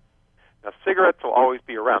smoke-free. Now, cigarettes will always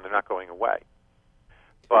be around. They're not going away.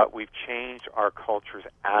 But we've changed our culture's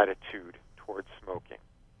attitude towards smoking.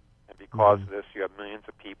 And because of this, you have millions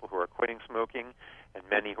of people who are quitting smoking and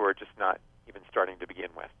many who are just not even starting to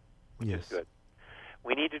begin with, which is good.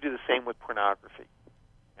 We need to do the same with pornography,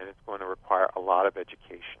 and it's going to require a lot of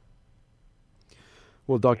education.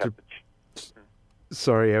 Well, Dr.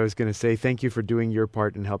 Sorry, I was going to say thank you for doing your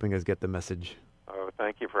part in helping us get the message. Oh,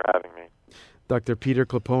 thank you for having me. Dr. Peter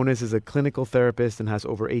Kloponis is a clinical therapist and has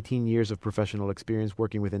over 18 years of professional experience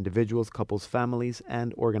working with individuals, couples, families,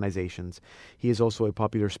 and organizations. He is also a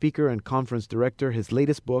popular speaker and conference director. His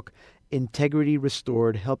latest book, Integrity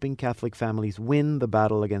Restored, Helping Catholic Families Win the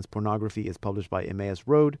Battle Against Pornography, is published by Emmaus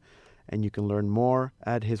Road, and you can learn more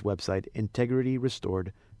at his website,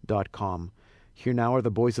 integrityrestored.com. Here now are the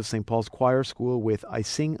boys of St. Paul's Choir School with I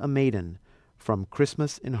Sing a Maiden from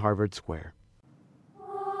Christmas in Harvard Square.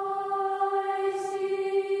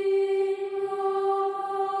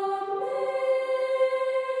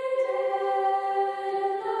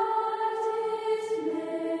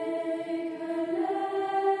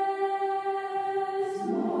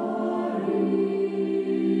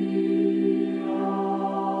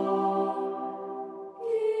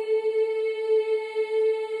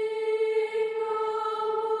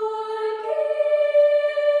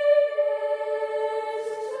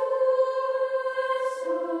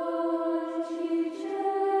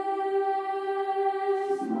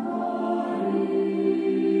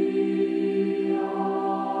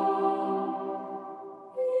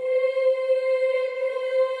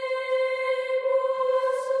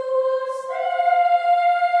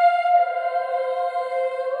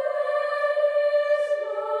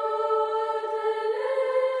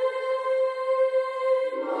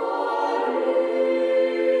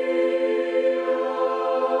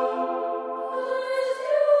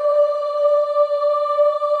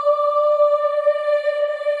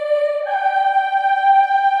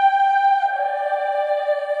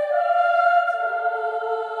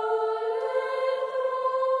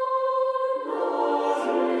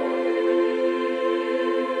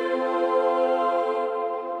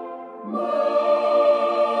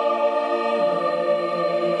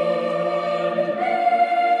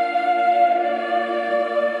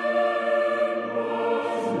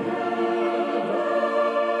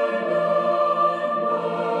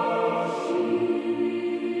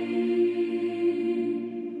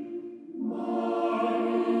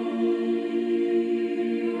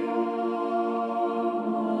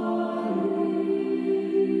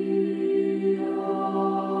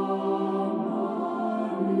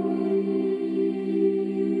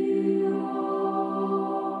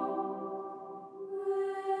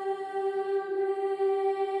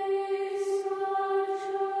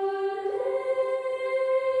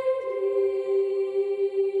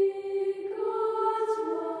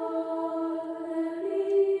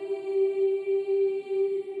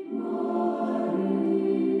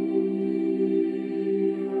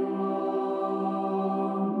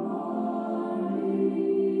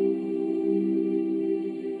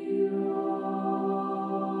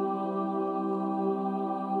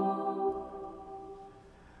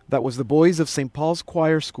 That was the boys of St. Paul's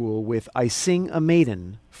Choir School with I Sing a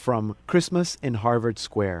Maiden from Christmas in Harvard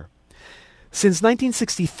Square. Since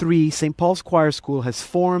 1963, St. Paul's Choir School has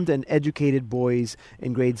formed and educated boys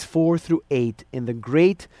in grades 4 through 8 in the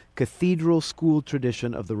great cathedral school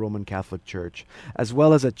tradition of the Roman Catholic Church. As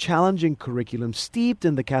well as a challenging curriculum steeped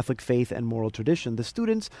in the Catholic faith and moral tradition, the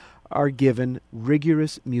students are given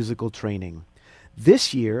rigorous musical training.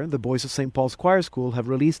 This year, the boys of St. Paul's Choir School have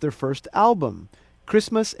released their first album,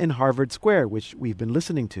 Christmas in Harvard Square, which we've been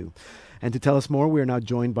listening to. And to tell us more, we are now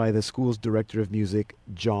joined by the school's Director of Music,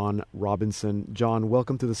 John Robinson. John,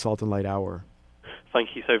 welcome to the Salt and Light Hour.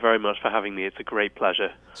 Thank you so very much for having me. It's a great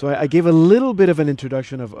pleasure. So I gave a little bit of an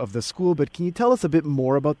introduction of the school, but can you tell us a bit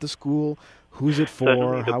more about the school? Who's it for?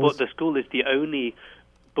 Certainly. The school is the only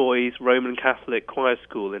boys' Roman Catholic choir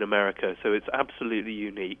school in America, so it's absolutely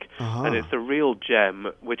unique. And it's a real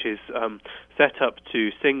gem, which is set up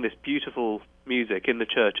to sing this beautiful music in the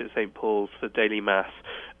church at St. Paul's for daily Mass.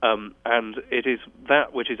 And it is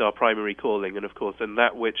that which is our primary calling, and of course, and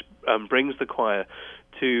that which brings the choir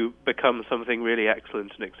to become something really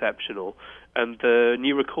excellent and exceptional. And the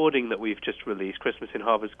new recording that we've just released, Christmas in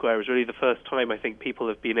Harvard Square, is really the first time I think people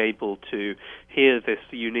have been able to hear this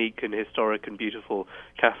unique and historic and beautiful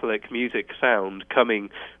Catholic music sound coming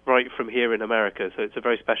right from here in America. So it's a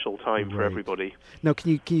very special time for everybody. Now,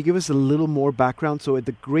 can you give us a little more background? So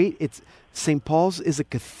it's St. Paul's is a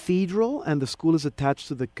cathedral, and the school is attached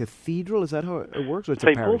to the cathedral. Is that how it works? Or it's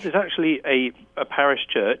St. Paul's is actually a parish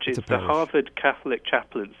church. It's the Harvard Catholic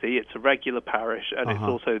Chaplaincy. It's a regular parish, and it's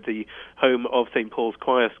also the home of St. Paul's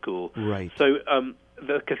Choir School. Right. So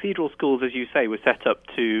the cathedral schools, as you say, were set up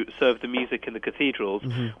to serve the music in the cathedrals.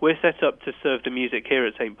 We're set up to serve the music here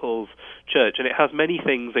at St. Paul's Church, and it has many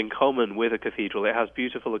things in common with a cathedral. It has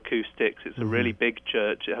beautiful acoustics. It's a really big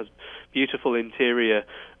church. It has beautiful interior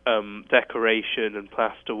decoration and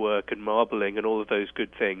plasterwork and marbling and all of those good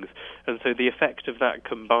things. And so the effect of that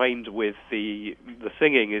combined with the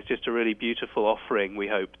singing is just a really beautiful offering, we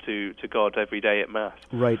hope, to God every day at Mass.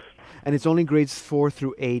 Right. And it's only grades 4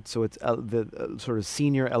 through 8, so it's the sort of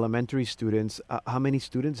senior elementary students. How many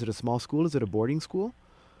students? Is it a small school? Is it a boarding school?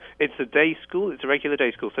 It's a day school. It's a regular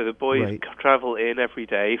day school. So the boys travel in every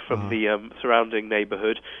day from the surrounding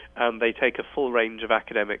neighborhood, and they take a full range of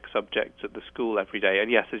academic subjects at the school every day.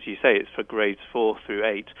 And yes, as you say, it's for grades 4 through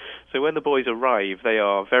 8. So when the boys arrive, they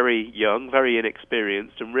are very young, very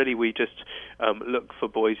inexperienced, and really we just look for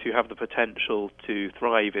boys who have the potential to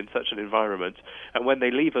thrive in such an environment. And when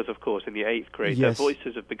they leave us, of course, in the 8th grade, their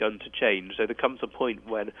voices have begun to change. So there comes a point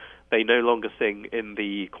when they no longer sing in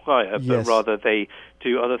the choir, but rather they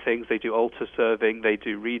do other things. They do altar serving, they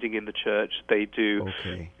do reading in the church, they do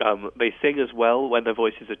they sing as well when their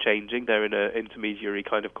voices are changing. They're in an intermediary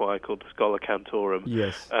kind of choir called the Schola Cantorum.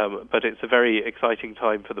 But it's a very exciting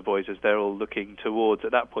time for the boys as they're all looking towards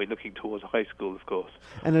high school, of course.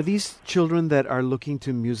 And are these children that are looking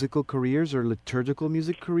to musical careers or liturgical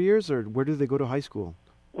music careers, or where do they go to high school?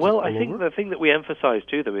 Well, I think the thing that we emphasize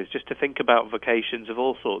to them is just to think about vocations of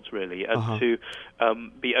all sorts, really, and to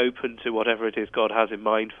be open to whatever it is God has in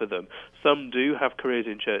mind for them. Some do have careers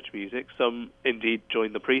in church music. Some, indeed,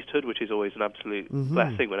 join the priesthood, which is always an absolute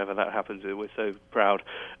blessing whenever that happens. We're so proud.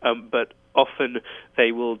 But often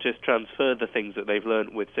they will just transfer the things that they've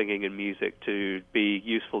learned with singing and music to be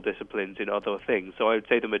useful disciplines in other things. So I would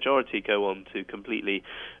say the majority go on to completely,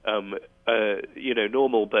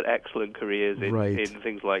 normal but excellent careers in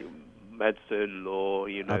things like medicine or,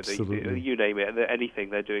 you name it, anything.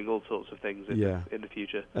 They're doing all sorts of things in the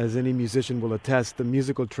future. As any musician will attest, the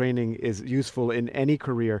musical training is useful in any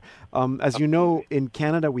career. As you know, in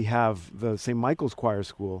Canada we have the St. Michael's Choir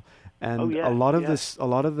School, and a lot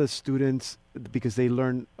of the students, because they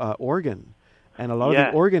learn organ, and a lot of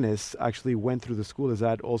the organists actually went through the school. Is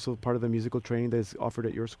that also part of the musical training that is offered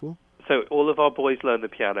at your school? So all of our boys learn the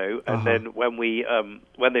piano, and then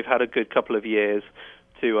when they've had a good couple of years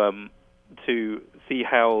to see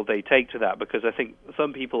how they take to that, because I think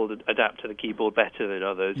some people adapt to the keyboard better than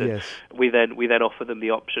others. And we then offer them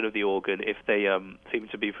the option of the organ if they seem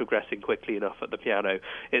to be progressing quickly enough at the piano.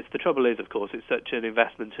 The trouble is, of course, it's such an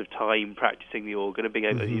investment of time practicing the organ and being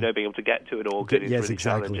able to get to an organ is really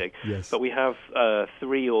challenging. But we have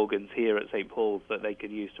 3 organs here at St. Paul's that they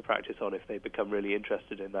can use to practice on if they become really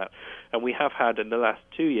interested in that. And we have had in the last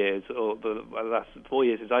 2 years, or the last 4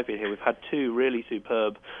 years since I've been here, we've had 2 really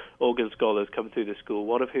superb organ scholars come through the school,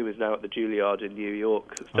 one of whom is now at the Juilliard in New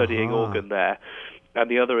York studying organ there,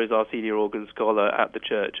 and the other is our senior organ scholar at the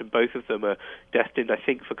church, and both of them are destined, I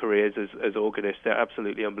think, for careers as organists. They're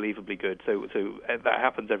absolutely unbelievably good. So that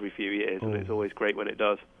happens every few years, and it's always great when it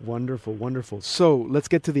does. Wonderful, wonderful. So let's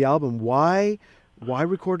get to the album. Why Why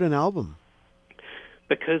record an album?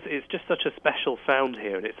 Because it's just such a special sound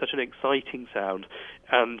here, and it's such an exciting sound.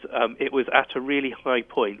 And it was at a really high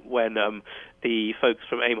point when the folks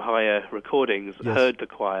from Aim Higher Recordings heard the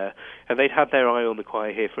choir, and they'd had their eye on the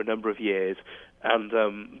choir here for a number of years, and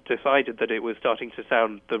decided that it was starting to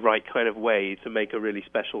sound the right kind of way to make a really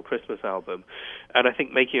special Christmas album. And I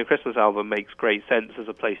think making a Christmas album makes great sense as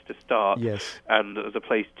a place to start, and as a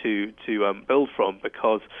place to build from,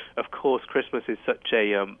 because, of course, Christmas is such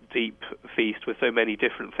a deep feast with so many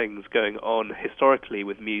different things going on historically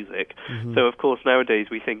with music. Mm-hmm. So, of course, nowadays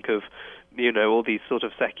we think of all these sort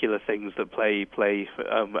of secular things that play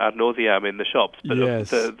ad nauseam in the shops. But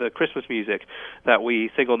the Christmas music that we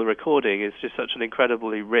sing on the recording is just such an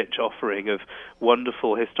incredibly rich offering of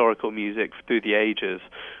wonderful historical music through the ages,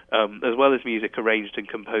 as well as music arranged and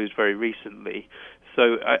composed very recently.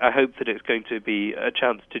 So I hope that it's going to be a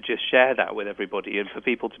chance to just share that with everybody, and for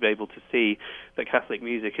people to be able to see that Catholic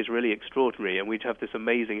music is really extraordinary, and we have this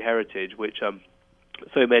amazing heritage, which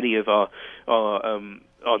so many of our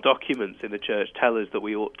documents in the church tell us that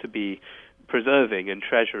we ought to be preserving and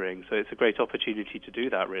treasuring. So it's a great opportunity to do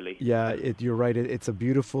that, really. Yeah, you're right. It's a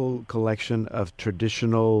beautiful collection of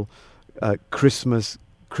traditional Christmas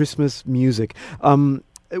music.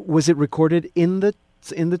 Was it recorded in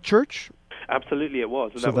the church? Absolutely, it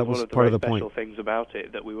was, and so that was one of the very special things about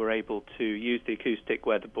it, that we were able to use the acoustic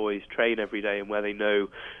where the boys train every day and where they know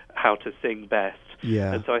how to sing best.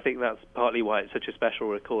 Yeah. And so I think that's partly why it's such a special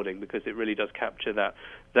recording, because it really does capture that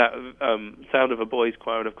sound of a boys'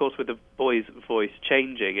 choir. And of course, with the boys' voice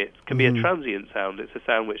changing, it can be a transient sound. It's a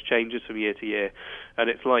sound which changes from year to year, and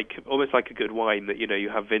it's almost like a good wine that you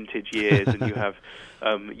have vintage years and you have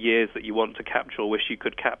years that you want to capture or wish you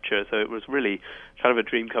could capture. So it was really kind of a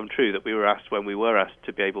dream come true that we were asked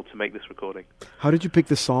to be able to make this recording. How did you pick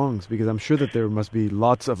the songs? Because I'm sure that there must be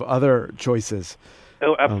lots of other choices.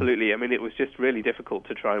 Oh, absolutely. I mean, it was just really difficult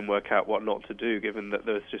to try and work out what not to do, given that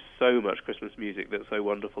there's just so much Christmas music that's so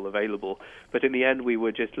wonderful available. But in the end, we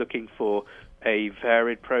were just looking for a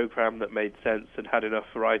varied program that made sense and had enough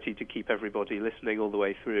variety to keep everybody listening all the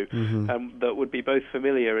way through, that would be both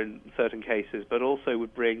familiar in certain cases, but also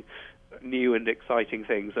would bring new and exciting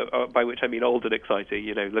things, by which I mean old and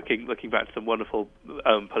exciting, looking back to some wonderful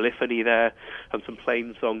polyphony there and some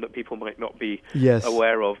plain song that people might not be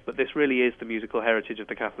aware of. But this really is the musical heritage of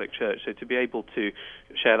the Catholic Church, so to be able to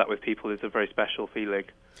share that with people is a very special feeling.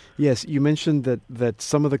 Yes, you mentioned that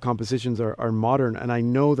some of the compositions are modern, and I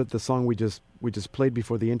know that the song we just played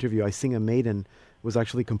before the interview, I Sing a Maiden, was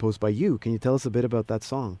actually composed by you. Can you tell us a bit about that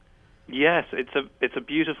song? Yes, it's a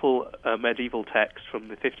beautiful medieval text from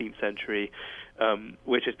the 15th century,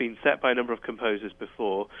 which has been set by a number of composers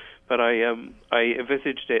before. But I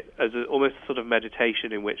envisaged it as almost a sort of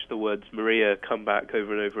meditation in which the words Maria come back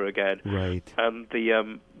over and over again. Right. And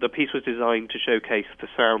the piece was designed to showcase the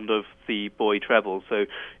sound of the boy treble. So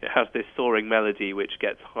it has this soaring melody which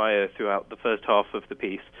gets higher throughout the first half of the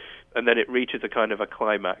piece, and then it reaches a kind of a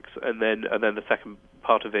climax, and then the second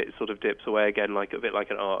part of it sort of dips away again, a bit like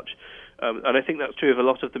an arch. And I think that's true of a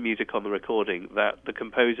lot of the music on the recording, that the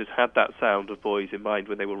composers had that sound of boys in mind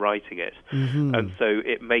when they were writing it. Mm-hmm. And so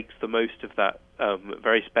it makes the most of that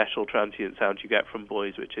very special transient sound you get from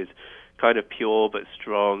boys, which is kind of pure but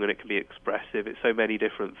strong, and it can be expressive. It's so many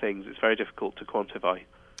different things. It's very difficult to quantify.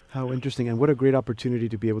 How interesting, and what a great opportunity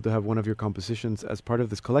to be able to have one of your compositions as part of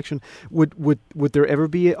this collection. Would there ever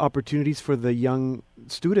be opportunities for the young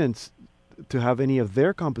students to have any of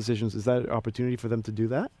their compositions? Is that an opportunity for them to do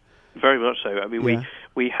that? Very much so. I mean,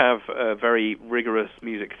 we have a very rigorous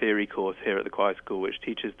music theory course here at the choir school, which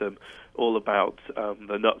teaches them all about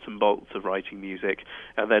the nuts and bolts of writing music.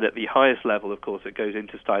 And then at the highest level, of course, it goes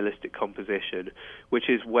into stylistic composition, which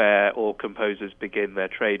is where all composers begin their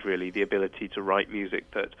trade, really, the ability to write music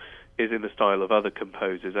that is in the style of other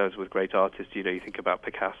composers. As with great artists, you think about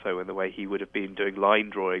Picasso and the way he would have been doing line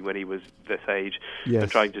drawing when he was this age, and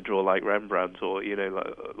trying to draw like Rembrandt or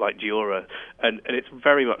like Giora. And it's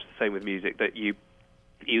very much the same with music, that you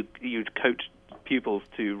coach pupils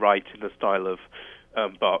to write in the style of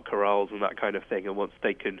Bach chorales and that kind of thing, and once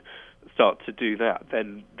they can start to do that,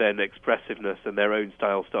 then expressiveness and their own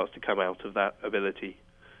style starts to come out of that ability.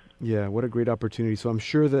 Yeah, what a great opportunity. So I'm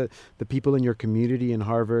sure that the people in your community in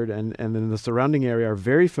Harvard and in the surrounding area are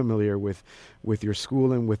very familiar with with your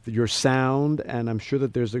school and with your sound. And I'm sure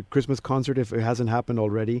that there's a Christmas concert, if it hasn't happened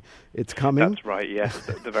already. It's coming. That's right, yes,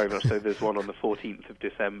 very much so. There's one on the 14th of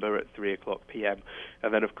December at 3 o'clock p.m.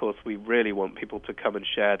 And then, of course, we really want people to come and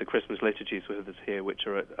share the Christmas liturgies with us here, which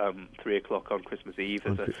are at 3 o'clock on Christmas Eve.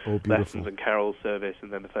 There's a lessons and carols service,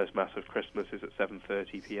 and then the first Mass of Christmas is at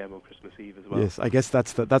 7:30 p.m. on Christmas Eve as well. Yes, I guess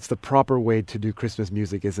that's the proper way to do Christmas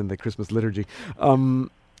music, is in the Christmas liturgy.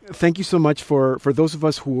 Thank you so much for those of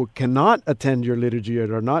us who cannot attend your liturgy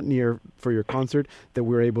or are not near for your concert, that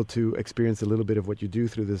we're able to experience a little bit of what you do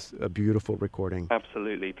through this beautiful recording.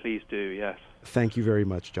 Absolutely. Please do, yes. Thank you very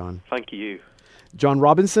much, John. Thank you. John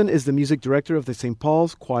Robinson is the music director of the St.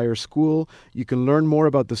 Paul's Choir School. You can learn more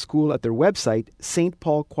about the school at their website,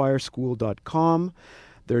 stpaulchoirschool.com.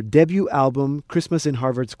 Their debut album, Christmas in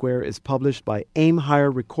Harvard Square, is published by Aim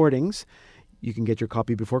Higher Recordings. You can get your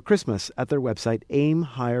copy before Christmas at their website,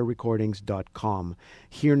 aimhigherrecordings.com.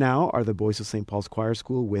 Here now are the boys of St. Paul's Choir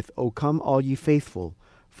School with O Come All Ye Faithful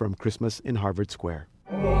from Christmas in Harvard Square.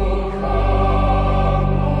 O come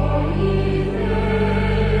all ye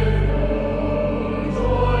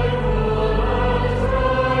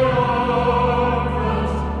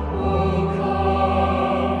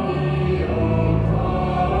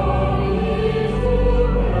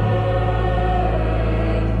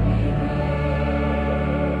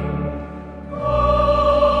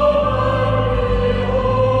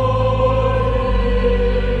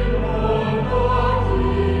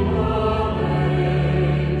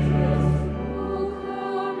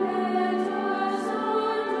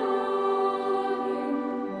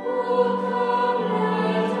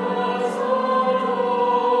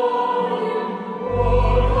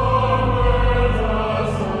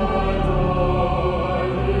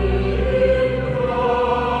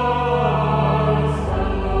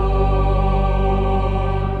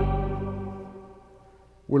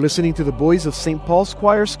listening to the boys of St. Paul's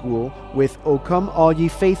Choir School with O Come All Ye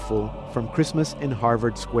Faithful from Christmas in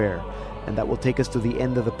Harvard Square. And that will take us to the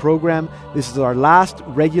end of the program. This is our last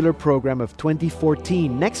regular program of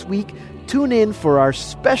 2014. Next week, tune in for our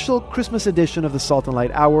special Christmas edition of the Salt and Light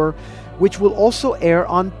Hour, which will also air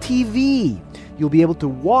on TV. You'll be able to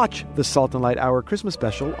watch the Salt and Light Hour Christmas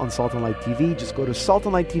special on Salt and Light TV. Just go to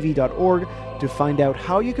saltandlighttv.org to find out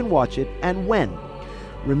how you can watch it and when.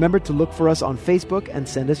 Remember to look for us on Facebook and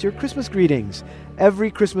send us your Christmas greetings.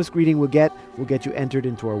 Every Christmas greeting we'll get you entered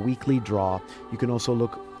into our weekly draw. You can also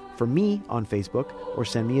look for me on Facebook or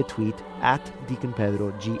send me a tweet at Deacon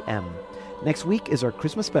Pedro GM. Next week is our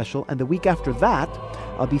Christmas special, and the week after that,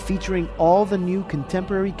 I'll be featuring all the new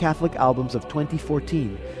contemporary Catholic albums of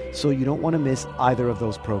 2014, so you don't want to miss either of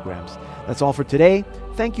those programs. That's all for today.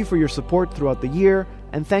 Thank you for your support throughout the year,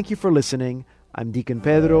 and thank you for listening. I'm Deacon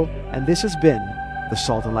Pedro, and this has been the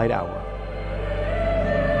Salt and Light Hour.